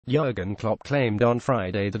Jurgen Klopp claimed on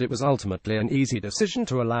Friday that it was ultimately an easy decision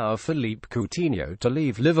to allow Philippe Coutinho to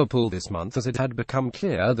leave Liverpool this month, as it had become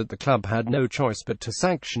clear that the club had no choice but to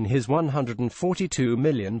sanction his £142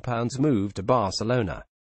 million move to Barcelona.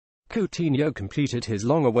 Coutinho completed his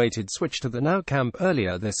long-awaited switch to the Nou Camp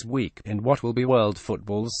earlier this week, in what will be world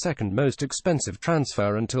football's second most expensive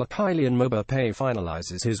transfer until Kylian Mbappé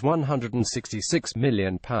finalises his £166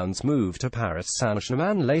 million move to Paris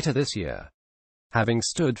Saint-Germain later this year. Having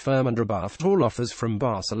stood firm and rebuffed all offers from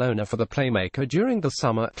Barcelona for the playmaker during the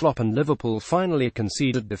summer, Klopp and Liverpool finally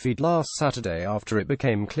conceded defeat last Saturday after it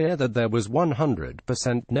became clear that there was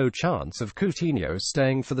 100% no chance of Coutinho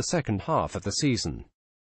staying for the second half of the season.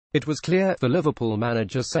 It was clear, the Liverpool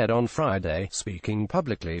manager said on Friday, speaking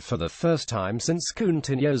publicly for the first time since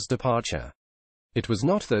Coutinho's departure. It was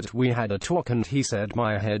not that we had a talk and he said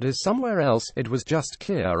my head is somewhere else, it was just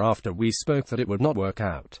clear after we spoke that it would not work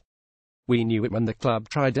out. We knew it when the club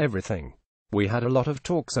tried everything. We had a lot of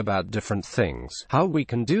talks about different things, how we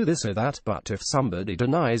can do this or that, but if somebody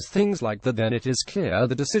denies things like that, then it is clear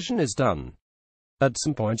the decision is done. At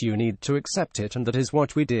some point you need to accept it, and that is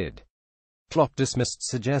what we did. Klopp dismissed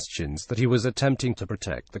suggestions that he was attempting to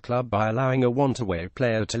protect the club by allowing a wantaway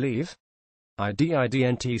player to leave. I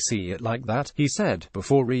didn't see it like that, he said,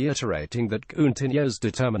 before reiterating that Coutinho's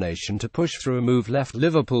determination to push through a move left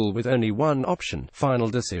Liverpool with only one option: final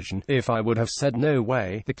decision. If I would have said no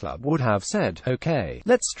way, the club would have said, okay,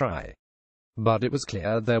 let's try. But it was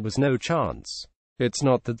clear there was no chance. It's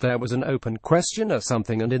not that there was an open question or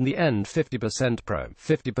something, and in the end 50% pro,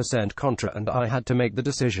 50% contra, and I had to make the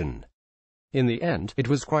decision. In the end, it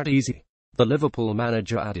was quite easy. The Liverpool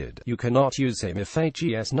manager added, you cannot use him if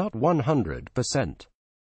he's not 100%.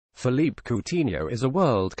 Philippe Coutinho is a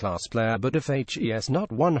world-class player, but if he's not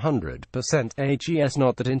 100%, he's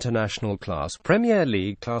not that international class, Premier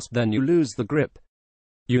League class, then you lose the grip.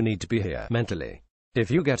 You need to be here mentally. If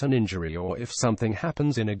you get an injury or if something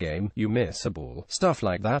happens in a game, you miss a ball, stuff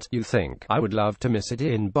like that, you think, I would love to miss it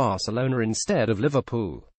in Barcelona instead of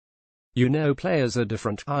Liverpool. You know, players are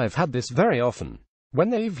different. I've had this very often. When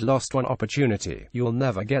they've lost one opportunity, you'll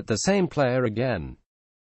never get the same player again.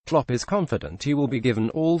 Klopp is confident he will be given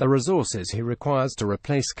all the resources he requires to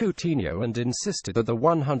replace Coutinho, and insisted that the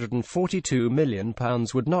 £142 million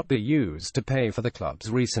would not be used to pay for the club's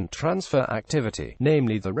recent transfer activity,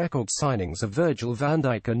 namely the record signings of Virgil van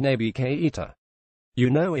Dijk and Naby Keita. You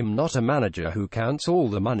know, I'm not a manager who counts all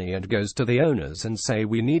the money and goes to the owners and say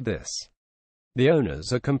we need this. The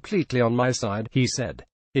owners are completely on my side, he said.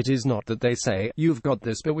 It is not that they say, you've got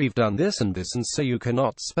this but we've done this and so you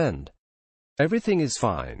cannot spend. Everything is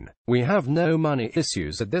fine. We have no money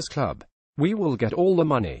issues at this club. We will get all the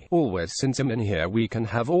money, always. Since I'm in here we can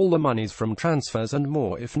have all the monies from transfers and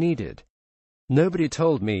more if needed. Nobody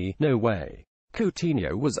told me, no way.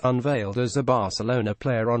 Coutinho was unveiled as a Barcelona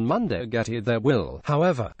player on Monday. There will,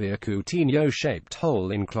 however, be a Coutinho-shaped hole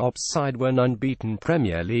in Klopp's side when unbeaten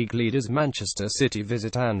Premier League leaders Manchester City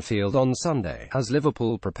visit Anfield on Sunday, as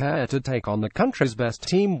Liverpool prepare to take on the country's best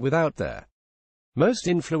team without their most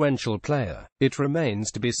influential player. It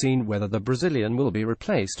remains to be seen whether the Brazilian will be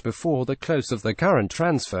replaced before the close of the current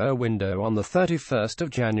transfer window on the 31st of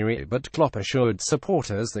January, but Klopp assured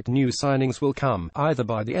supporters that new signings will come, either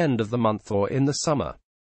by the end of the month or in the summer.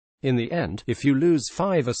 In the end, if you lose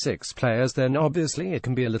 5 or 6 players, then obviously it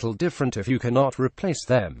can be a little different if you cannot replace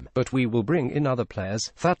them, but we will bring in other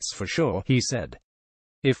players, that's for sure, he said.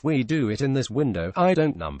 If we do it in this window, I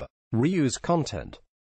don't reuse content.